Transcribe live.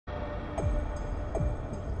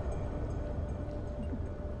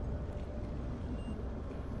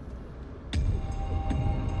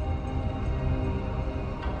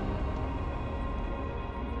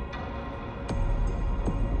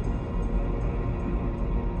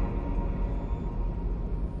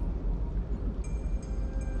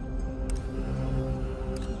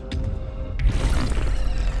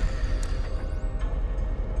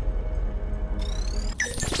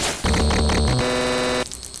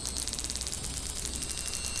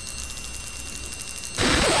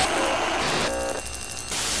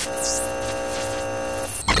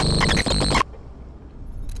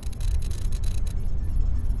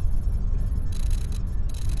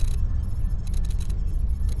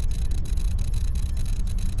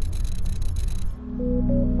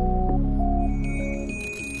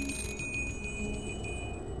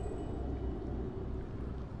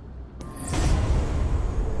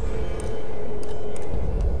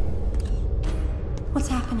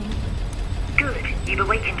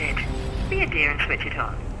awakened it. Be a dear and switch it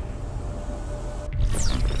on.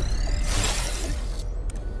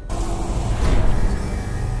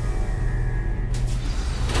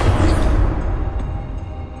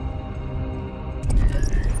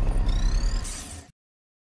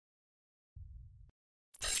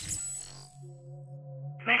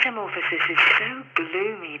 Metamorphosis is so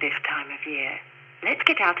gloomy this time of year. Let's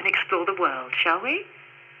get out and explore the world, shall we?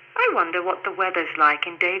 I wonder what the weather's like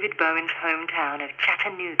in David Bowen's hometown of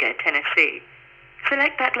Chattanooga, Tennessee.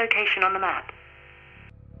 Select that location on the map.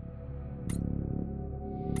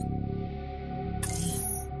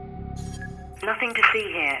 Nothing to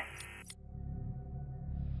see here.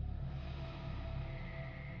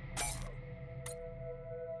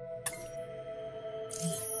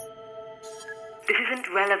 This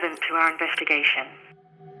isn't relevant to our investigation.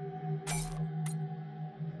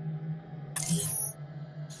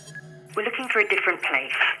 We're looking for a different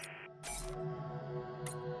place.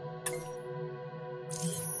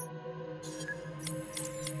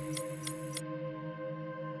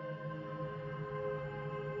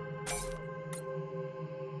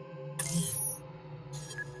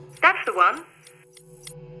 That's the one.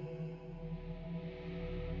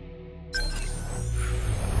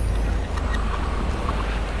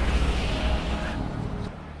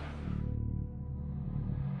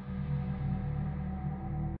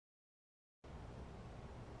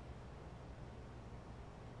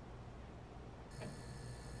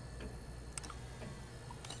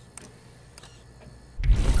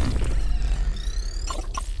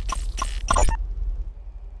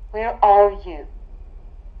 Where are you?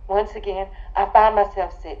 Once again, I find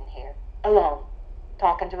myself sitting here, alone,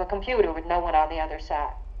 talking to a computer with no one on the other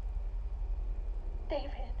side.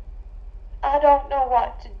 David, I don't know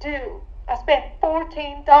what to do. I spent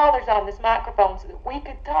 $14 on this microphone so that we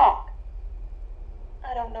could talk.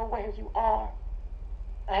 I don't know where you are.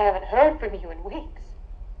 I haven't heard from you in weeks.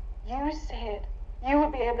 You said you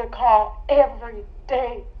would be able to call every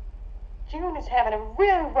day. June is having a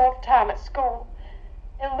really rough time at school.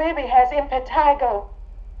 And Libby has impetigo.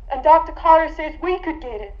 And Dr. Carter says we could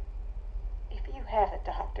get it. If you have a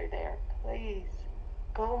doctor there, please,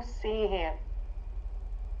 go see him.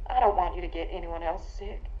 I don't want you to get anyone else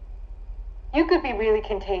sick. You could be really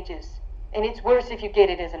contagious, and it's worse if you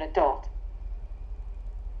get it as an adult.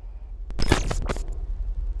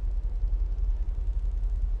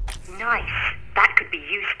 Nice. That could be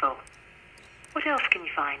useful. What else can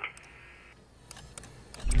you find?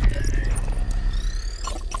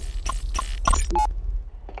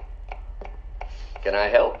 Can I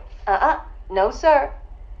help? No, sir.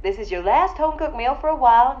 This is your last home-cooked meal for a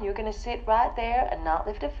while, and you're going to sit right there and not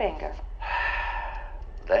lift a finger.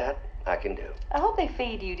 That I can do. I hope they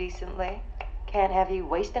feed you decently. Can't have you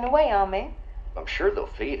wasting away on me. I'm sure they'll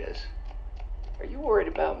feed us. Are you worried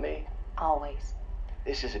about me? Always.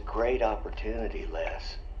 This is a great opportunity,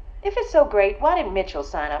 Les. If it's so great, why didn't Mitchell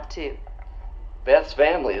sign up too? Beth's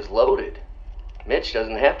family is loaded. Mitch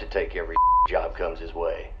doesn't have to take every job comes his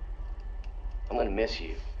way. I'm gonna miss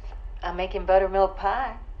you. I'm making buttermilk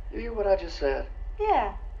pie. You hear what I just said?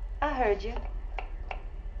 Yeah, I heard you.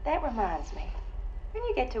 That reminds me. When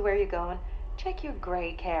you get to where you're going, check your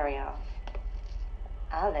gray carry-on.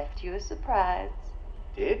 I left you a surprise.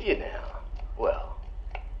 Did you now? Well,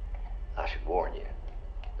 I should warn you.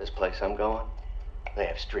 This place I'm going, they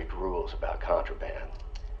have strict rules about contraband.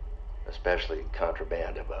 Especially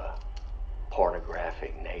contraband of a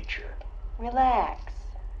pornographic nature. Relax.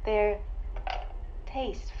 They're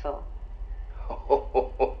tasteful.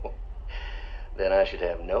 Then I should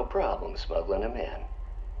have no problem smuggling them in.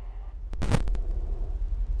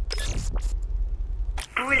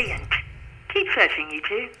 Brilliant. Keep searching, you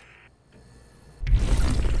two.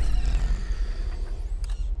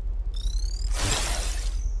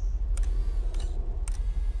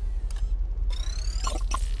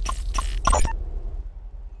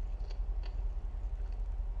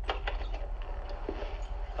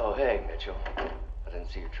 Oh, hey, Mitchell. I didn't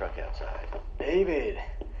see your truck outside. David,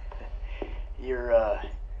 your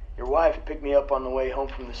wife picked me up on the way home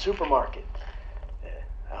from the supermarket.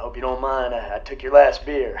 I hope you don't mind. I took your last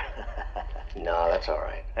beer. No, that's all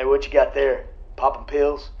right. Hey, what you got there? Popping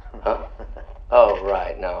pills? Huh? Oh,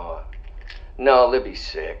 right. No, Libby's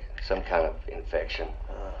sick. Some kind of infection.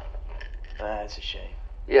 That's a shame.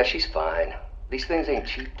 Yeah, she's fine. These things ain't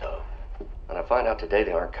cheap, though. And I find out today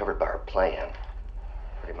they aren't covered by our plan.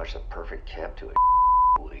 Pretty much the perfect cap to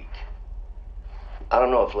a week. I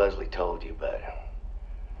don't know if Leslie told you, but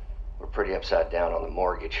we're pretty upside down on the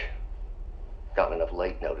mortgage. Gotten enough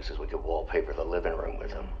late notices we could wallpaper the living room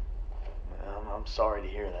with them. I'm sorry to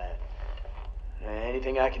hear that.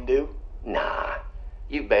 Anything I can do? Nah.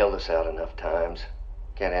 You've bailed us out enough times.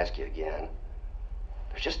 Can't ask you again.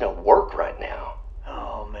 There's just no work right now.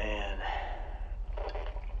 Oh, man.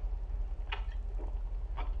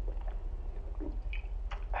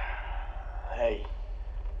 Hey,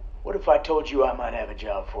 what if I told you I might have a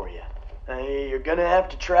job for you? Hey, you're gonna have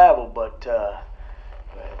to travel, but the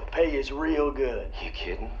pay is real good. You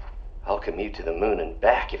kidding? I'll commute to the moon and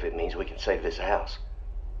back if it means we can save this house.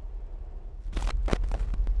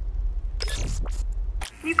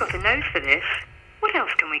 You've got a nose for this. What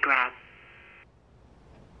else can we grab?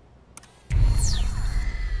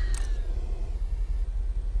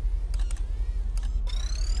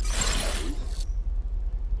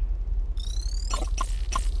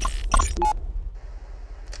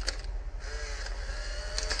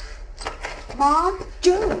 Mom?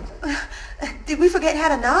 June! Did we forget how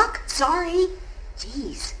to knock? Sorry.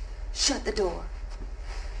 Jeez. Shut the door.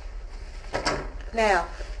 Now,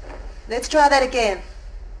 let's try that again.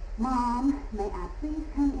 Mom, may I please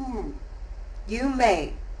come in? You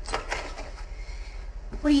may.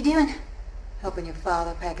 What are you doing? Helping your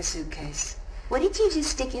father pack a suitcase. What did you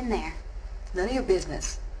just stick in there? None of your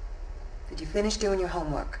business. Did you finish doing your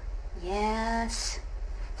homework? Yes.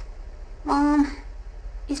 Mom,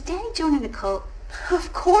 is Daddy joining the cult?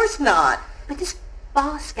 Of course not. But this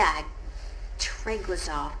boss guy,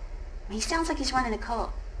 Treglazov, he sounds like he's running a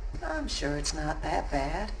cult. I'm sure it's not that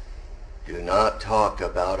bad. Do not talk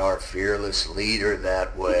about our fearless leader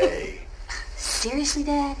that way. Seriously,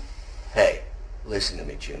 Dad? Hey, listen to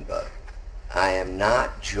me, Junebug. I am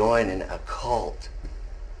not joining a cult.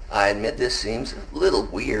 I admit this seems a little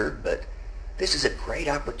weird, but this is a great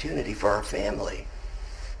opportunity for our family.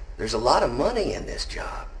 There's a lot of money in this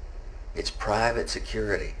job. It's private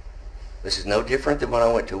security. This is no different than when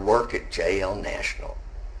I went to work at JL National.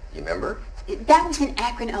 You remember? That was in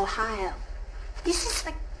Akron, Ohio. This is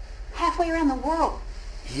like halfway around the world.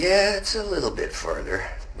 Yeah, it's a little bit further,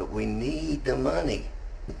 but we need the money.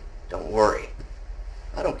 Don't worry.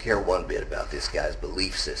 I don't care one bit about this guy's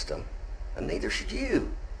belief system, and neither should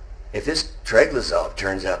you. If this Treglazov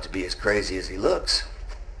turns out to be as crazy as he looks,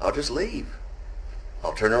 I'll just leave.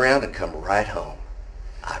 I'll turn around and come right home.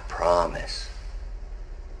 I promise.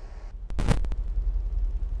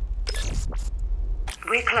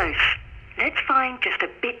 We're close. Let's find just a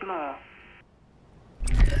bit more.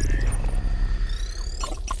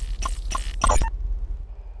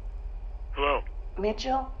 Hello?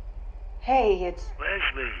 Mitchell? Hey, it's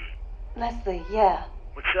Leslie. Leslie, yeah.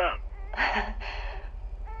 What's up?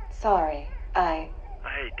 Sorry, Hey,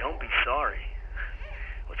 don't be sorry.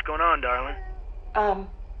 What's going on, darling?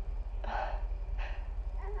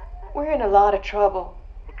 We're in a lot of trouble.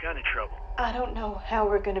 What kind of trouble? I don't know how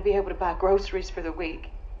we're going to be able to buy groceries for the week.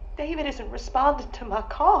 David isn't responding to my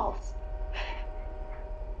calls.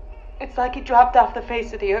 It's like he dropped off the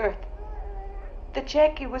face of the earth. The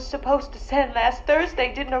check he was supposed to send last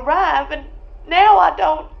Thursday didn't arrive, and now I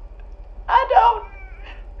don't.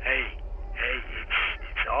 Hey,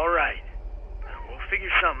 it's all right. We'll figure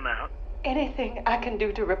something out. Anything I can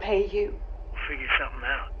do to repay you. We'll figure something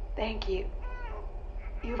out. Thank you.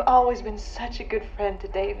 You've always been such a good friend to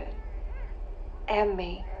David. And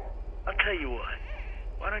me. I'll tell you what.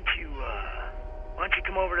 Why don't you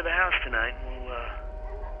come over to the house tonight and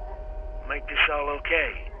we'll make this all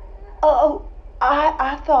okay. Oh,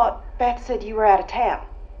 I thought Beth said you were out of town.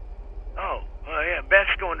 Oh, yeah,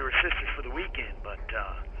 Beth's going to her sister's for the weekend, but,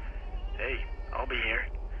 hey, I'll be here.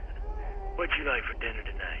 What'd you like for dinner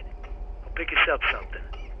tonight? I'll pick us up something,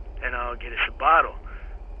 and I'll get us a bottle.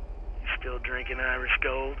 You still drinking Irish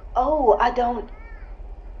Gold? Oh, I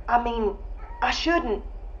shouldn't.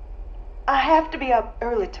 I have to be up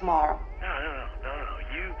early tomorrow. No.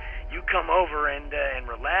 You come over and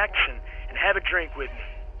relax and have a drink with me.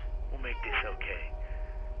 We'll make this okay.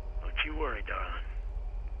 Don't you worry, darling.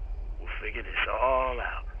 We'll figure this all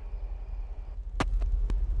out.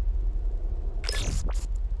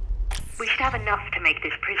 We should have enough to make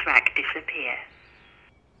this Prizrak disappear.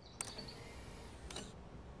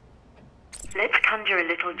 Let's conjure a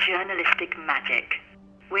little journalistic magic.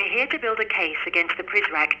 We're here to build a case against the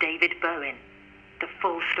Prizrak David Bowen. The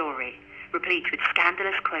full story, replete with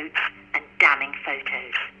scandalous quotes and damning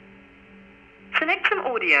photos. Select some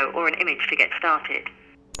audio or an image to get started.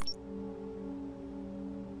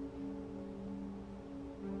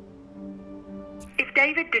 If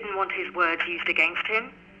David didn't want his words used against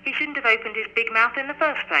him, he shouldn't have opened his big mouth in the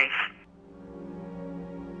first place.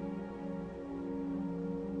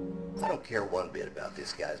 I don't care one bit about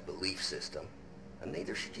this guy's belief system, and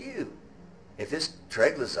neither should you. If this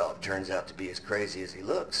Treglazov turns out to be as crazy as he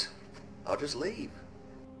looks, I'll just leave.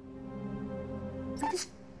 But this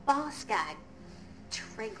boss guy,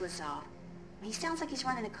 Treglazar. He sounds like he's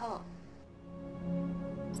running a cult.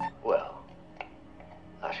 Well,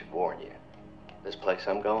 I should warn you. This place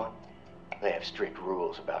I'm going, they have strict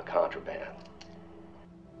rules about contraband.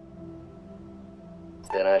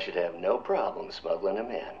 Then I should have no problem smuggling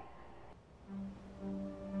them in.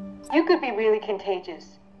 You could be really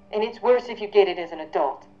contagious, and it's worse if you get it as an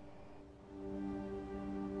adult.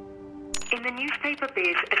 In the newspaper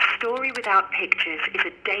biz, a story without pictures is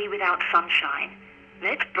a day without sunshine.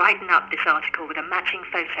 Let's brighten up this article with a matching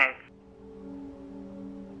photo.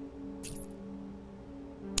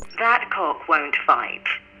 That cock won't fight.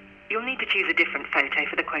 You'll need to choose a different photo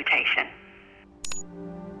for the quotation.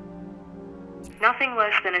 Nothing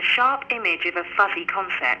worse than a sharp image of a fuzzy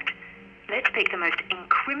concept. Let's pick the most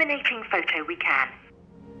incriminating photo we can.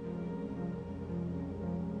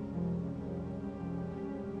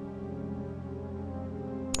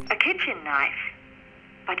 A kitchen knife.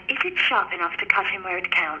 But is it sharp enough to cut him where it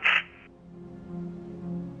counts?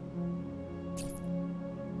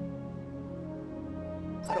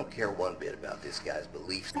 I don't care one bit about this guy's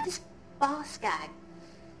beliefs. But this boss guy...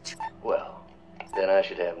 Well, then I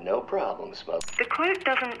should have no problem smuggling. The quote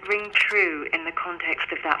doesn't ring true in the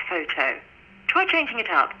context of that photo. Try changing it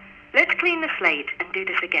up. Let's clean the slate and do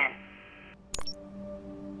this again.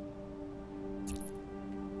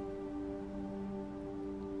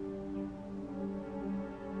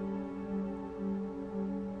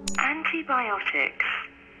 Antibiotics.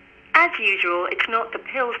 As usual, it's not the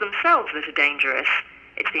pills themselves that are dangerous.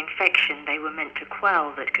 It's the infection they were meant to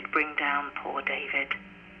quell that could bring down poor David.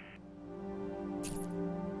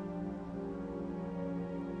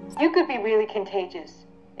 You could be really contagious,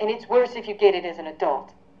 and it's worse if you get it as an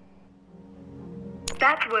adult.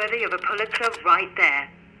 That's worthy of a Pulitzer right there.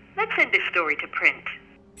 Let's send this story to print.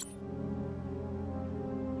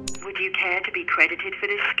 Would you care to be credited for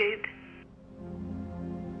this scoop?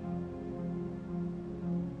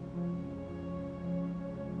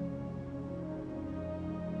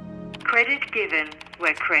 Credit given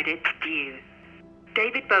where credit's due.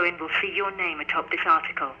 David Bowen will see your name atop this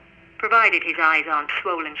article, provided his eyes aren't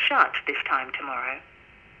swollen shut this time tomorrow.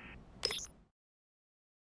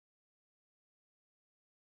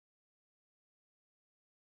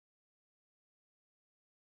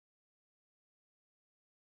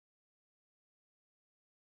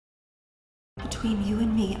 Between you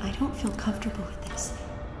and me, I don't feel comfortable with this.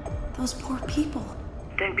 Those poor people.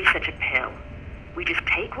 Don't be such a pill. We just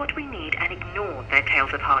take what we need and ignore their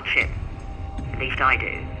tales of hardship. At least I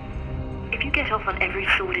do. If you get off on every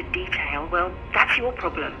sordid detail, well, that's your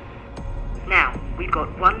problem. Now, we've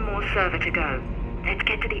got one more server to go. Let's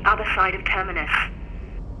get to the other side of Terminus.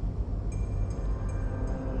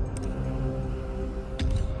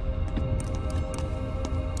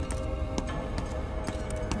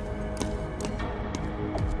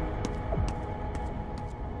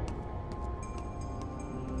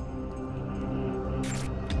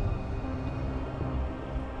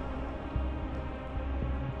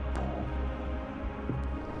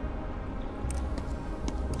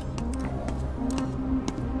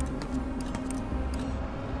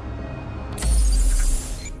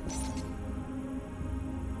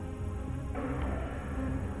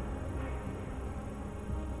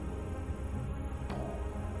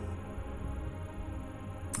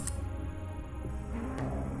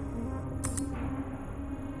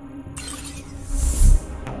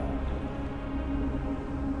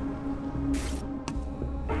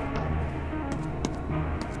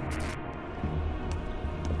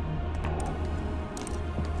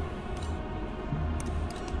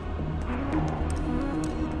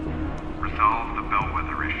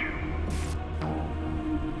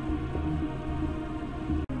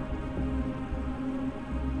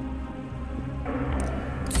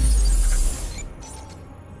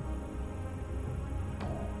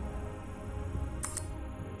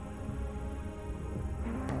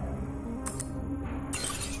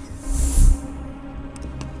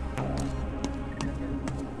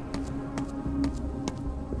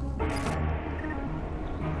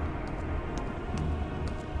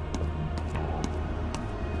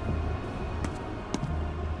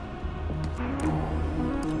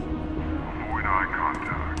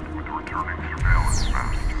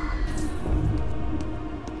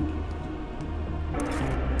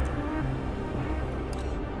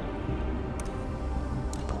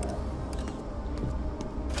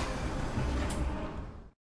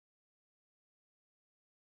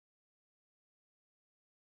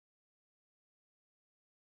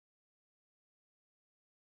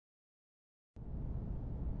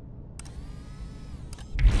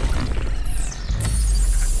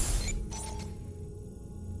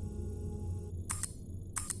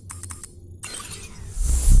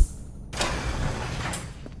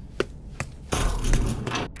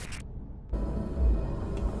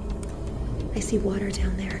 see water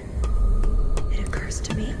down there. It occurs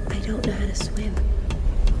to me I don't know how to swim.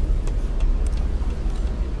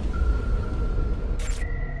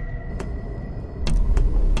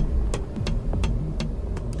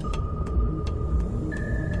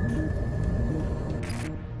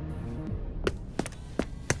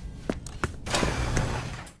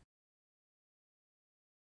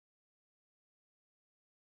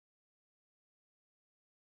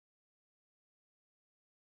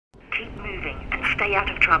 Keep moving and stay out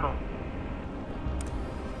of trouble.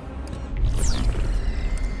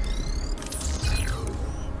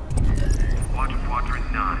 Watch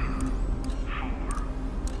quadrant 9, 4,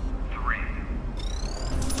 3.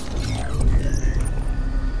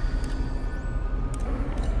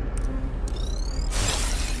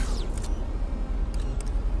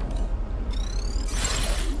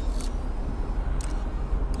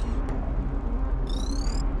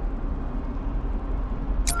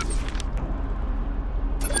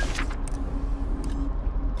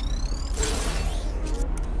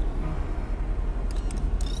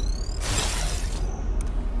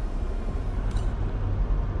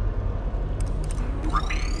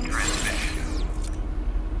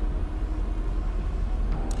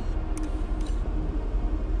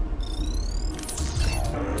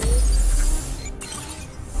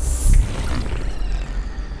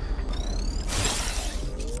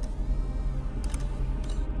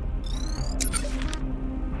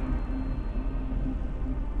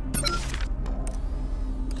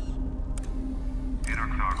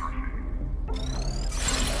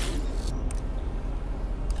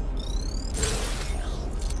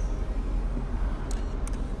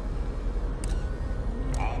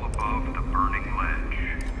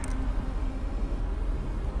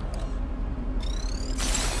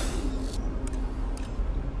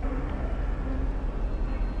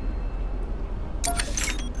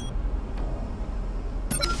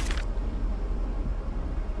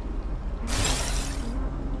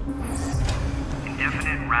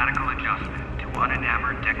 Radical adjustment to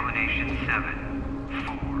unenamored declination 7,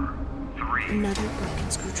 4, 3. Another broken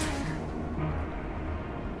screwdriver.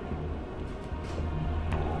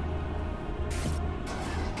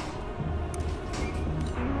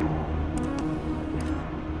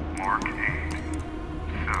 Mark 8,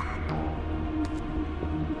 7.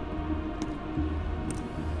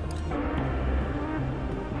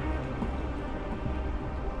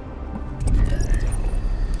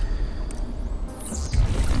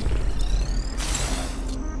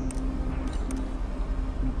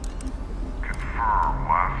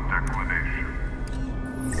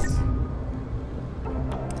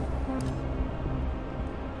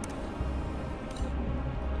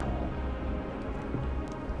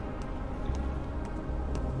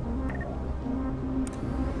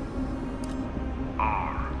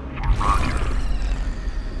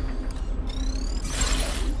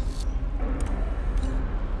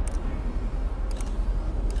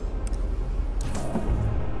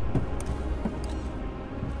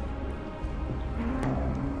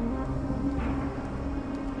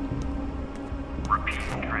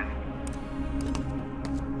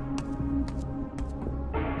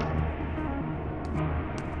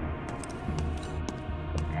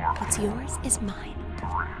 What's yours is mine.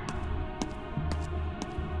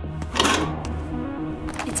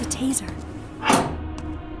 It's a taser.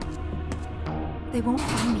 They won't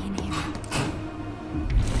find me in here.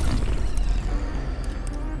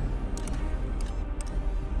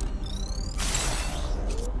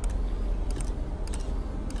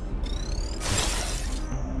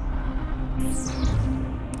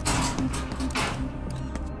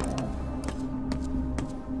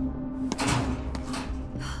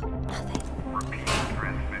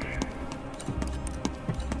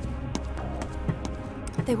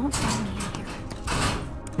 They won't find me in here.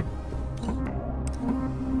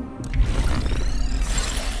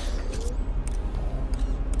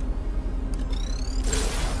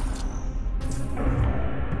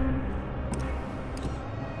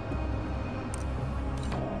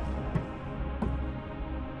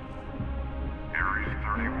 Aries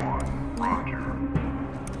 31, Roger.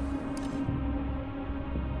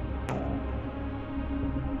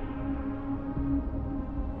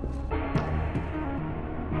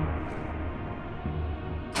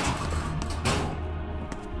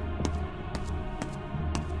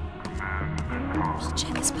 I'll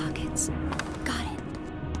check his pockets. Got it.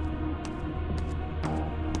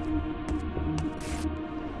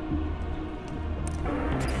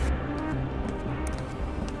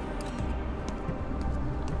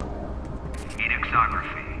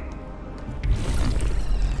 Edexography.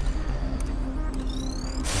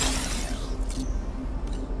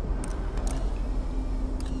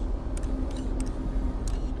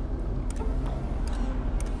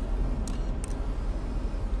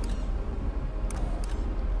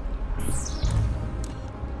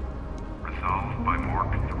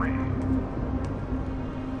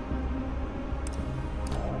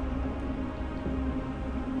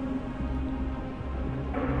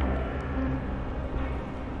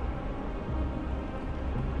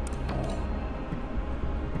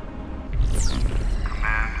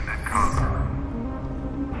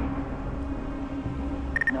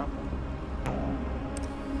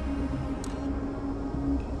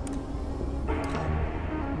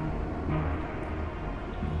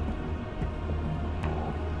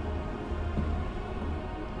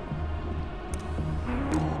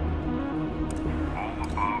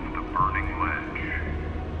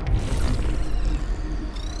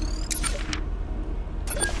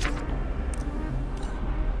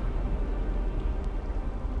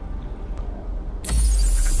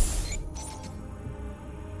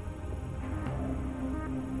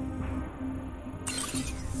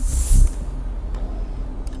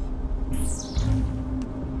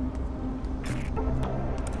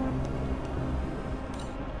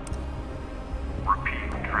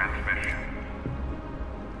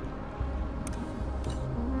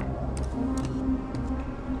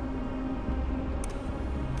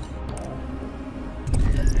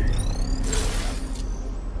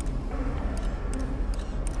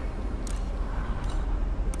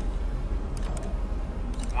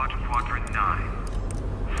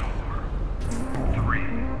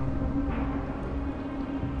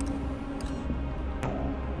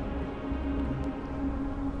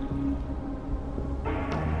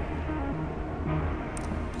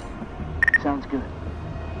 Sounds good.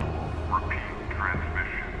 Repeat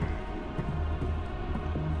transmission.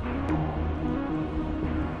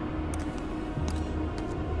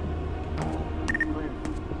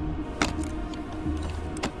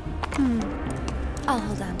 I'll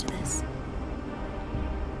hold on to this.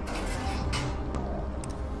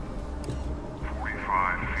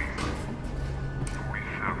 45 feet.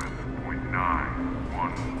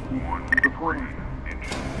 47.911 Reporting.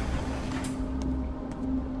 inches.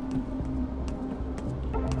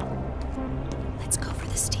 Let's go for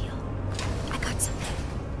the steal. I got something.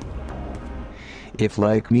 If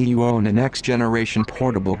like me you own a next-generation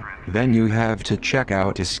portable, then you have to check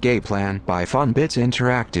out Escape Plan by Funbits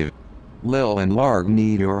Interactive. Lil and Larg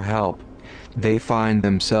need your help. They find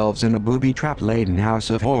themselves in a booby-trap-laden house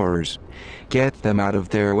of horrors. Get them out of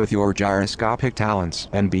there with your gyroscopic talents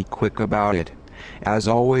and be quick about it. As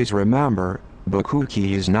always remember,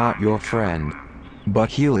 Bakuki is not your friend.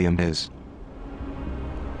 But helium is.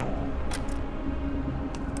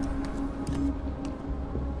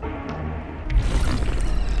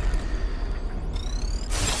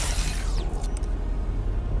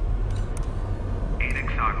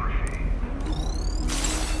 Anexography.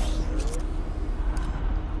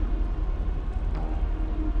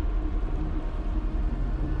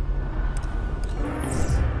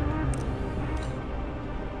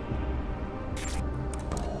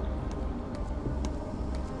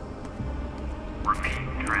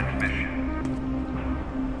 Repeat transmission.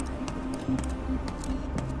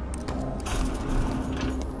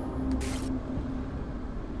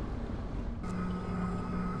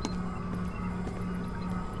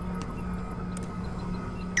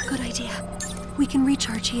 Good idea. We can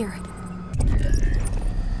recharge here.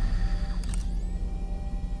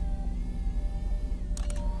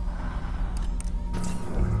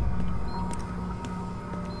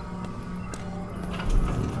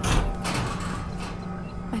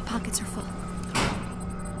 My pockets are full.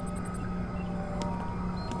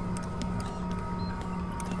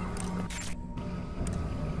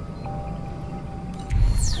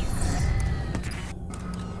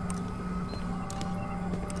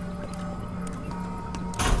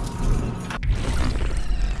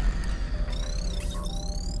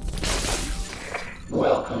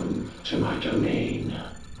 Welcome to my domain.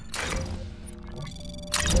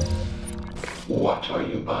 What are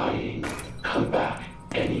you buying? Come back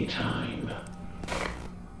anytime.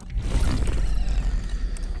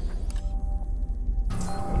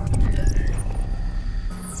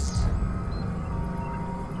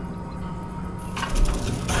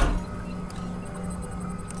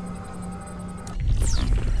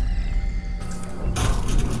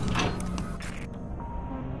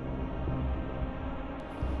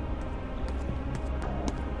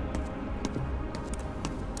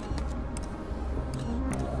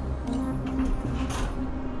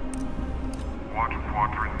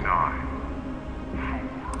 Quadrant 9.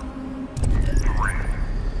 4. 3.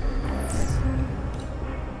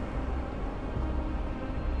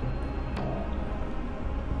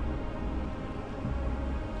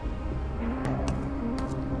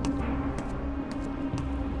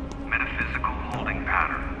 Metaphysical holding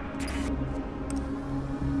pattern.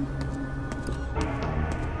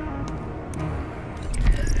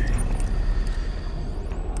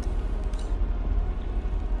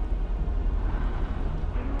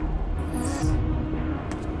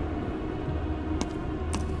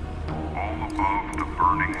 All above the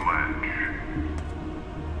burning ledge.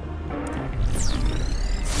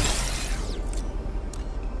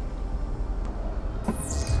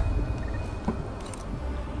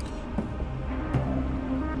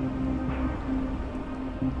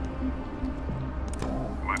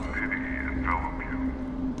 Let pity envelop you.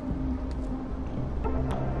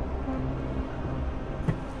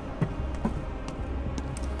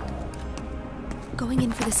 Going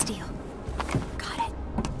in for the steal. Got it.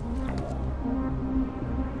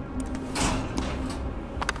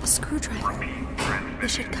 A screwdriver. Repeat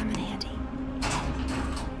This should transmission. come in handy.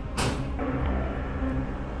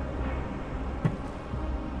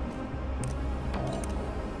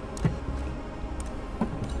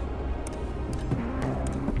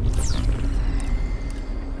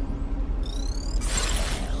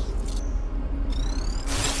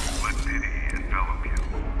 Let pity envelop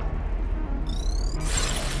you.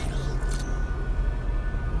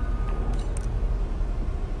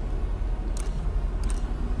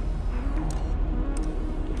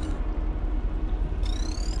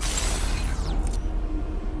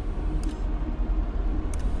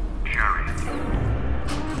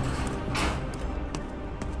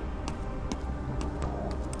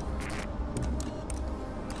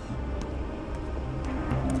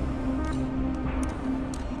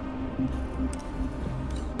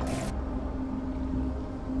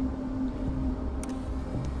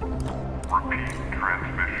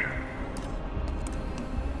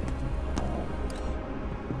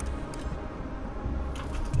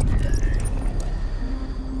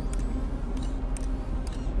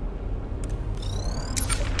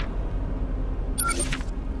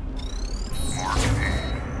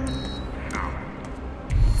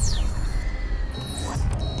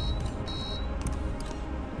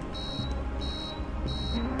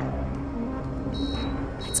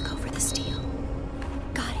 Let's go for the steal.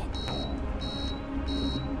 Got it.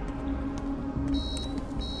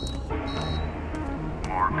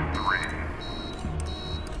 Mark 3.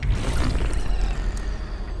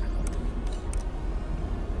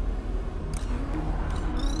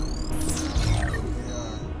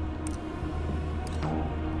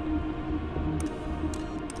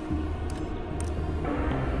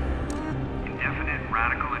 Indefinite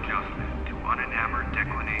radical adjustment to unenamored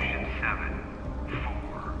declination 7,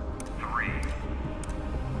 4, 3.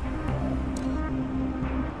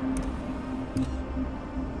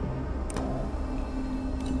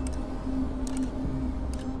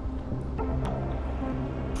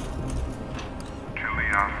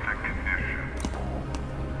 Teleostic condition.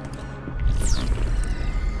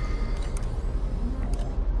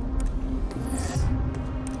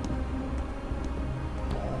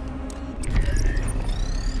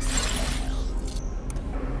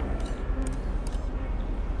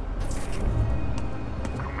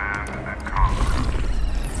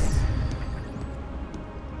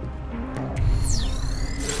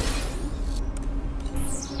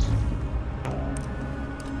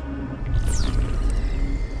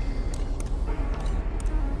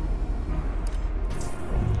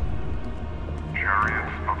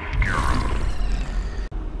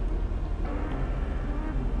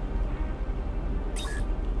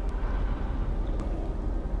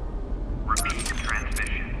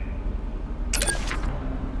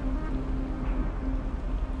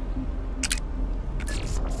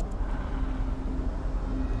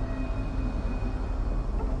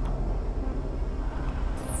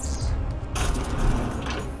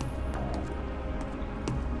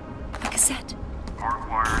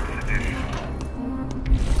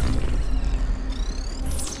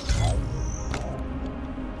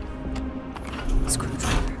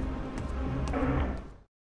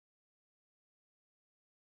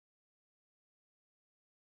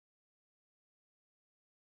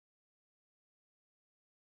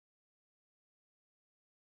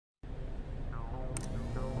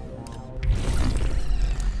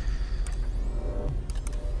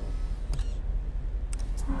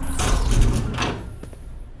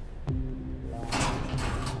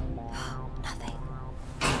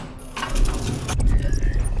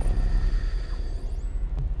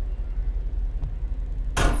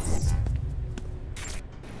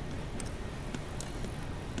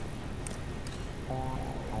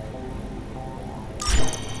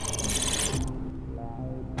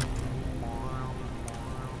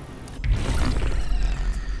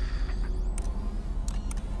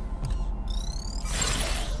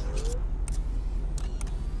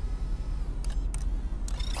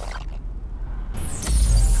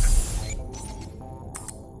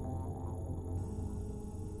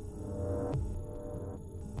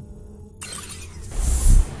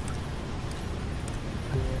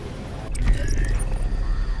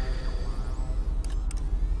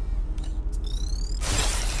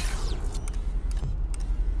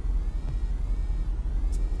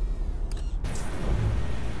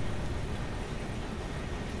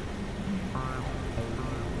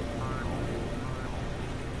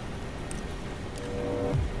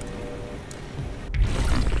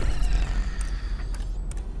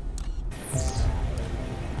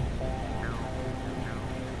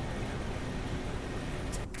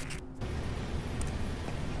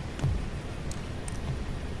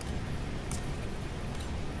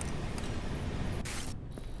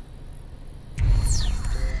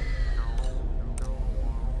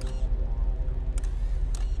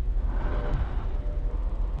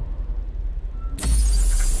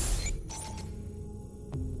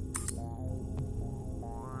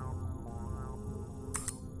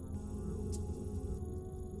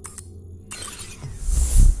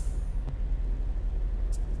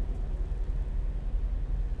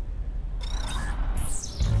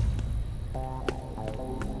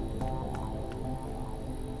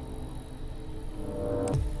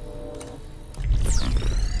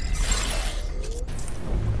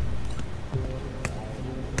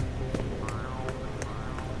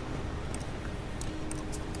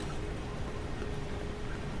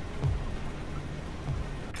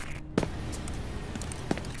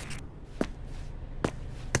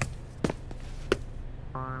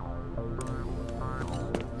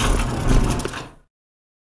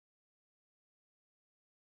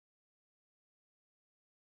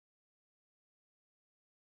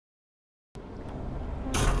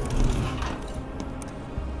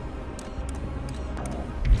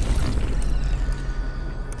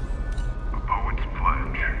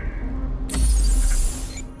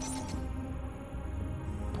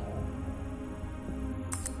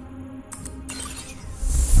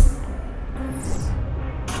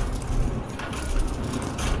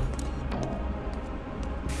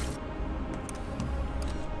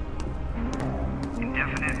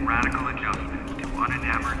 Infinite radical adjustment to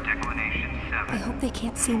unenamored declination 7. I hope they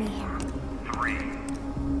can't see me here. 3.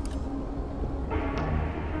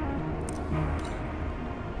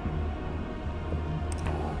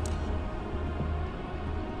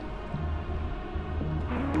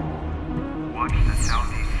 Watch the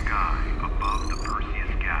southeast sky above the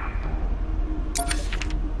Perseus Gap.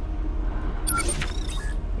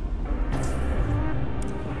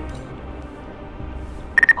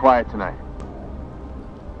 Quiet tonight.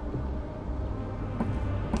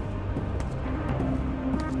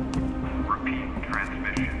 Repeat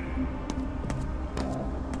transmission.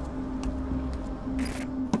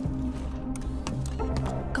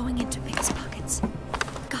 Going into Pig's pockets.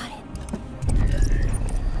 Got it.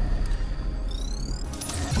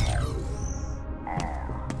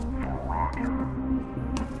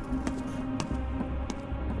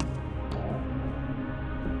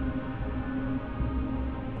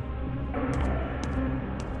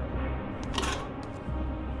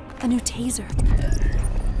 A new taser.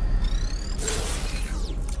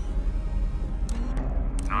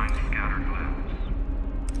 9 scattered limbs.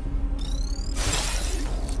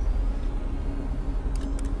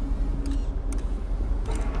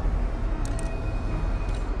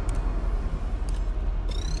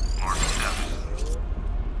 Mark 7.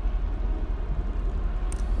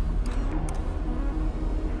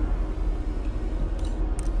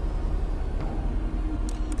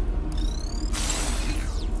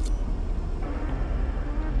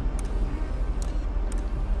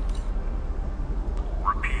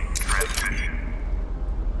 Repeat transmission.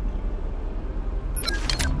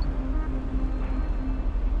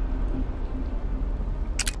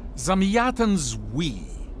 Zamyatin's We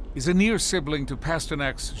is a near sibling to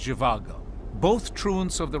Pasternak's Zhivago, both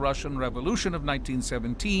truants of the Russian Revolution of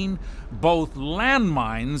 1917, both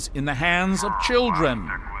landmines in the hands of children.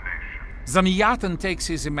 Zamyatin takes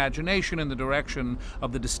his imagination in the direction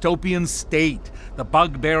of the dystopian state, the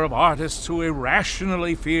bugbear of artists who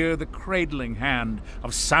irrationally fear the cradling hand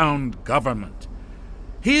of sound government.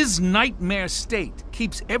 His nightmare state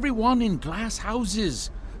keeps everyone in glass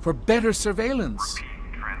houses for better surveillance.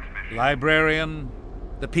 Librarian,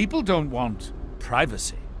 the people don't want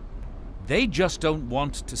privacy. They just don't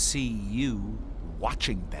want to see you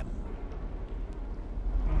watching them.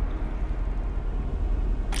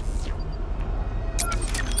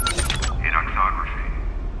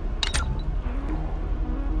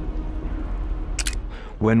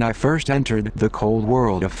 When I first entered the cold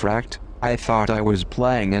world of Fract, I thought I was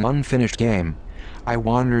playing an unfinished game. I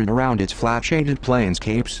wandered around its flat-shaded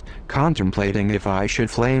planescapes, contemplating if I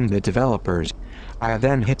should flame the developers. I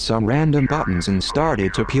then hit some random buttons and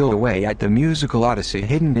started to peel away at the musical odyssey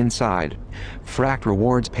hidden inside. Fract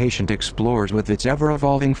rewards patient explorers with its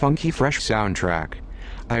ever-evolving funky fresh soundtrack.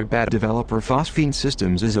 I bet developer Phosphine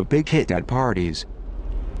Systems is a big hit at parties.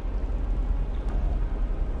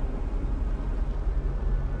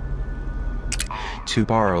 To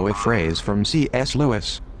borrow a phrase from C.S.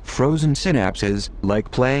 Lewis, frozen synapses,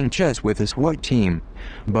 like playing chess with a SWAT team.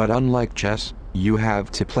 But unlike chess, you have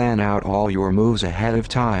to plan out all your moves ahead of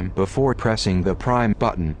time before pressing the prime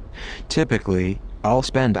button. Typically, I'll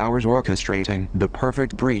spend hours orchestrating the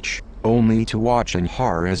perfect breach, only to watch in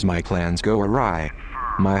horror as my plans go awry.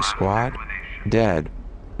 My squad? Dead.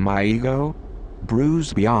 My ego?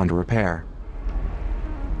 Bruised beyond repair.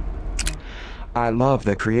 I love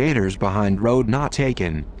the creators behind Road Not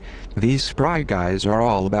Taken. These spry guys are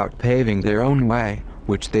all about paving their own way,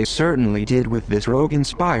 which they certainly did with this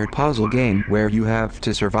rogue-inspired puzzle game where you have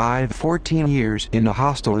to survive 14 years in a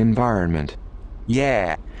hostile environment.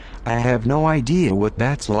 Yeah, I have no idea what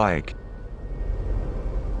that's like.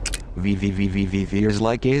 VVVVVV is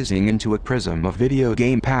like gazing into a prism of video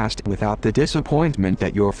game past without the disappointment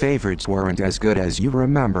that your favorites weren't as good as you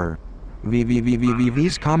remember.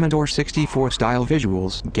 VVVVVV's Commodore 64 style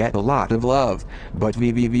visuals get a lot of love, but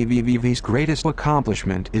VVVVVV's greatest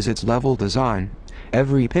accomplishment is its level design.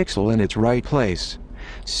 Every pixel in its right place.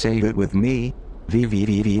 Say it with me,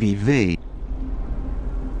 VVVVVV.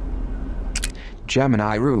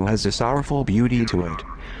 Gemini Rue has a sorrowful beauty to it.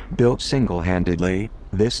 Built single-handedly,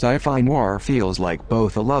 this sci-fi noir feels like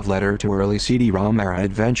both a love letter to early CD-ROM era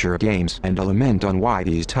adventure games and a lament on why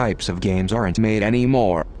these types of games aren't made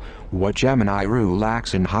anymore. What Gemini Rue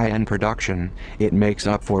lacks in high-end production, it makes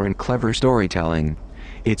up for in clever storytelling.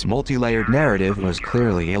 Its multi-layered narrative was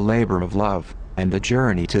clearly a labor of love, and a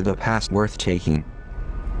journey to the past worth taking.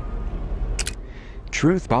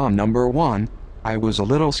 Truth Bomb number 1. I was a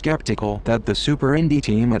little skeptical that the super indie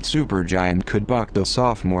team at Supergiant could buck the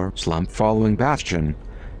sophomore slump following Bastion.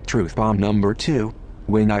 Truth Bomb number 2.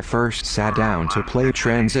 When I first sat down to play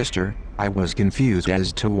Transistor, I was confused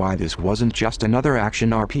as to why this wasn't just another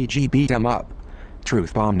action RPG beat-em-up.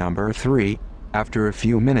 Truth bomb number 3. After a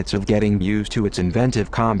few minutes of getting used to its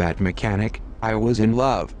inventive combat mechanic, I was in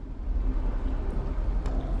love.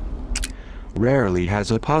 Rarely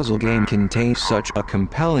has a puzzle game contained such a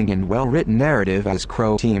compelling and well-written narrative as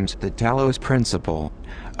Crow Team's The Talos Principle.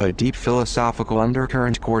 A deep philosophical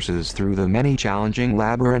undercurrent courses through the many challenging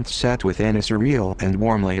labyrinths set within a surreal and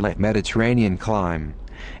warmly lit Mediterranean clime.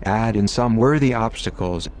 Add in some worthy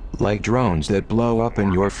obstacles, like drones that blow up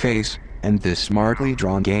in your face, and this smartly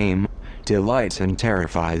drawn game delights and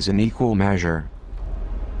terrifies in equal measure.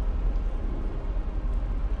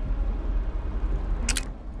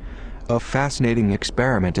 A fascinating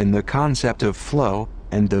experiment in the concept of flow,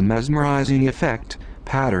 and the mesmerizing effect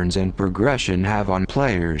patterns and progression have on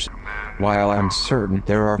players. While I'm certain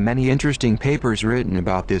there are many interesting papers written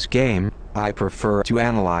about this game, I prefer to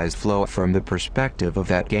analyze flow from the perspective of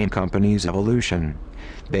that game company's evolution.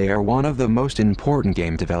 They are one of the most important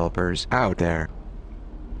game developers out there.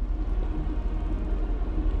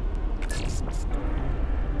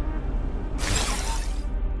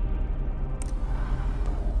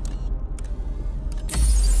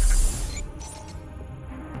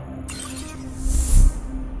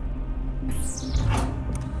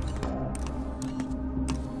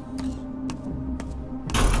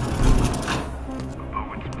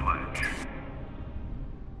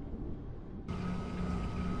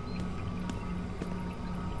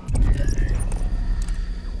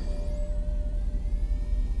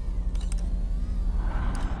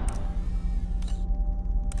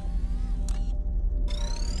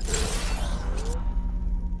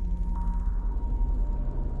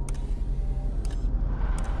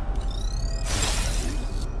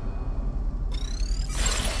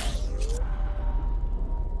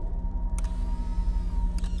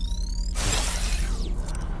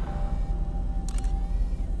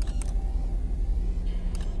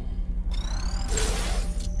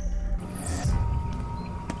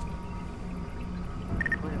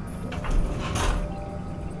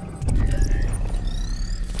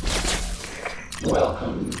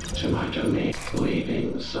 Welcome to my domain.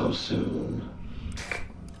 Leaving so soon.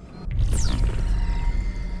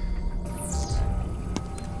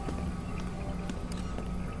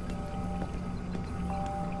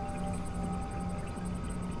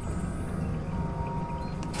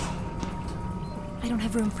 I don't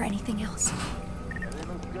have room for anything else. Everything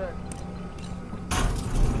looks good.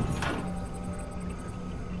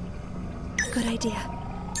 Good idea.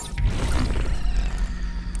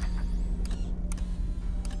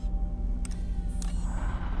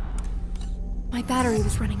 My battery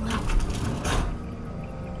was running low.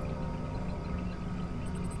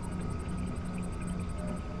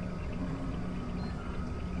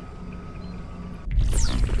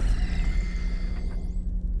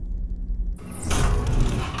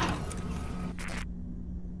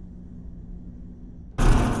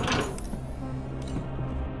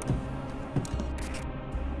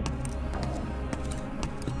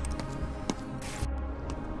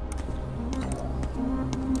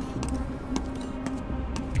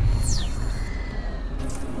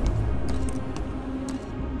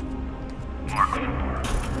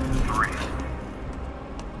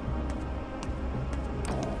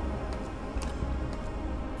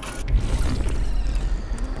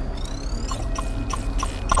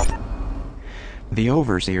 The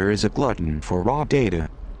Overseer is a glutton for raw data.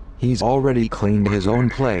 He's already cleaned his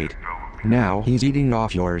own plate. Now he's eating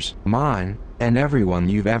off yours, mine, and everyone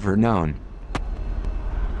you've ever known.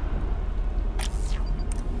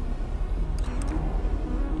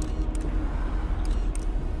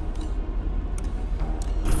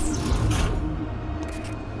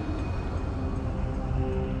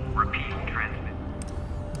 Repeat transmit.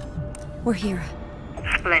 We're here.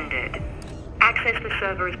 Splendid. Access the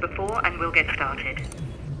server as before and we'll get started.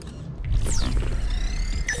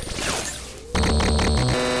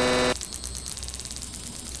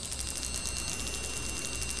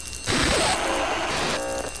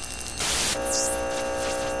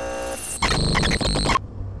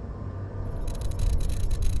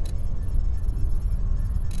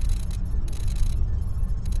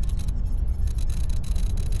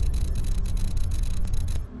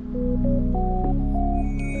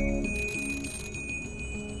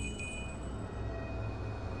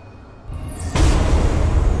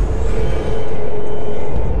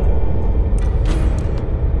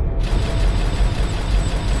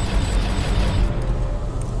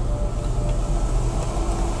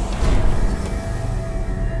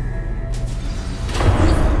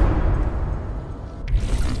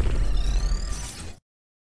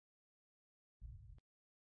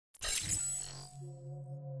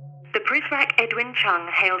 Cruise wreck Edwin Chung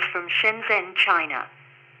hails from Shenzhen, China.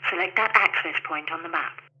 Select that access point on the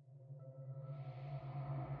map.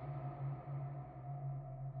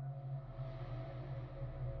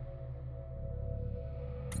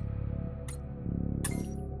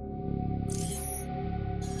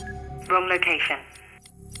 Wrong location.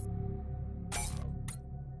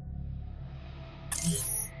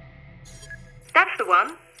 That's the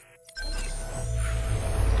one. “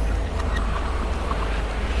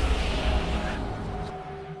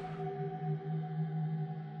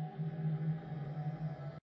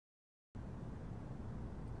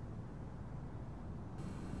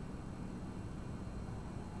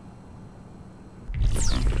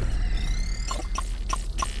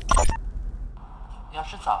要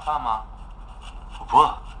吃早饭吗？”“我不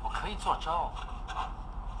饿。”“我可以做粥。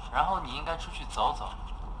然后你应该出去走走，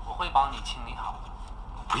我会帮你清理好。”“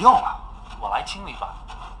不用了，我来清理吧。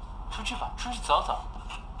出去吧，出去走走。”“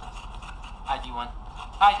艾迪文，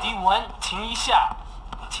艾迪文，停一下，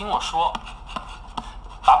听我说，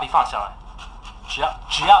把笔放下来，只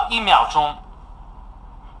要1秒钟。”“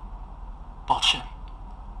抱歉。”“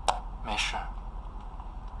没事。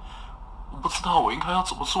我不知道我应该要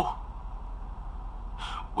怎么做，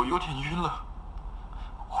我有点晕了。”“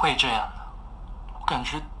会这样的。我感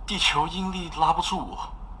觉地球引力拉不住我，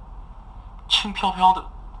轻飘飘的，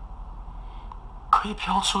可以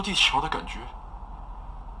飘出地球的感觉。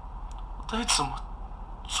我得怎么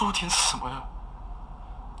做点什么呀？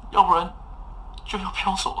要不然就要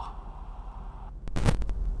飘走了。”